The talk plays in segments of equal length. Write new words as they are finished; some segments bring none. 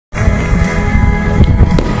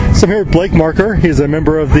So I'm here with Blake Marker. He's a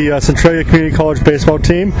member of the Centralia Community College baseball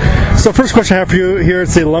team. So first question I have for you here,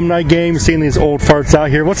 it's the alumni game, seeing these old farts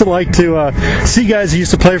out here. What's it like to see guys who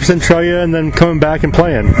used to play for Centralia and then coming back and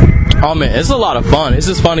playing? Oh man, it's a lot of fun. It's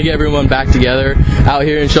just fun to get everyone back together out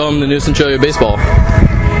here and show them the new Centralia baseball.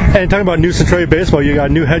 And talking about new Centralia baseball, you got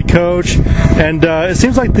a new head coach, and it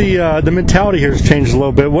seems like the mentality here has changed a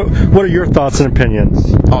little bit. What are your thoughts and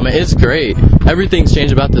opinions? Oh man, it's great. Everything's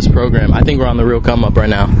changed about this program. I think we're on the real come up right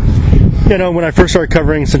now. You know, when I first started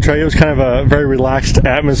covering Centralia, it was kind of a very relaxed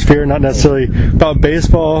atmosphere, not necessarily about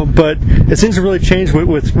baseball, but it seems to really change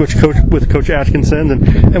with Coach Atkinson.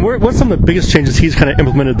 And what's some of the biggest changes he's kind of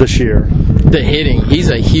implemented this year? The hitting. He's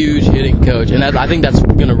a huge hitting coach, and I think that's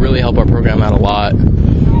going to really help our program out a lot.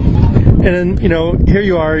 And then, you know, here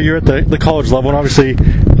you are, you're at the college level, and obviously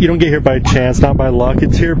you don't get here by chance, not by luck.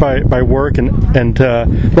 It's here by work and a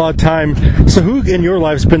lot of time. So who in your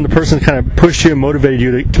life has been the person that kind of pushed you and motivated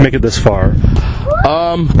you to make it this far?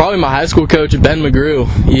 Probably my high school coach, Ben McGrew.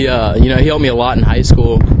 He helped me a lot in high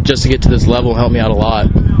school just to get to this level and helped me out a lot.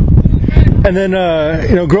 And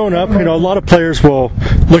then, growing up, a lot of players will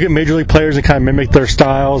look at major league players and kind of mimic their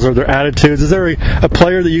styles or their attitudes. Is there a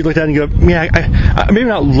player that you looked at and you go, yeah, I maybe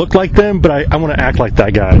not look like them, but I want to act like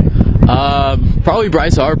that guy? Probably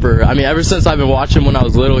Bryce Harper. I mean, ever since I've been watching when I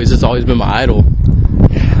was little, he's just always been my idol.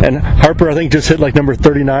 And Harper, I think, just hit like number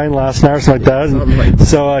 39 last night or something like that.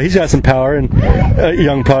 So he's got some power and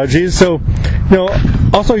young prodigies. So,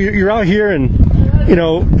 also you're out here and,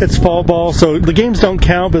 it's fall ball, so the games don't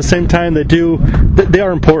count, but at the same time they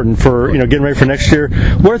are important for, getting ready for next year.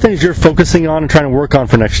 What are things you're focusing on and trying to work on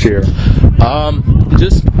for next year?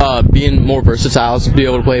 Just being more versatile, to be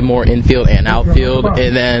able to play more infield and outfield,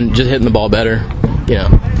 and then just hitting the ball better,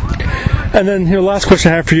 And then, last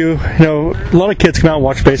question I have for you, a lot of kids come out and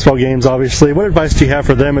watch baseball games, obviously. What advice do you have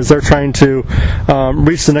for them as they're trying to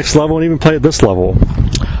reach the next level and even play at this level?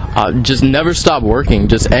 Just never stop working.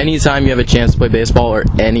 Just anytime you have a chance to play baseball or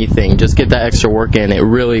anything, just get that extra work in. It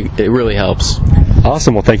really helps.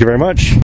 Awesome. Well, thank you very much.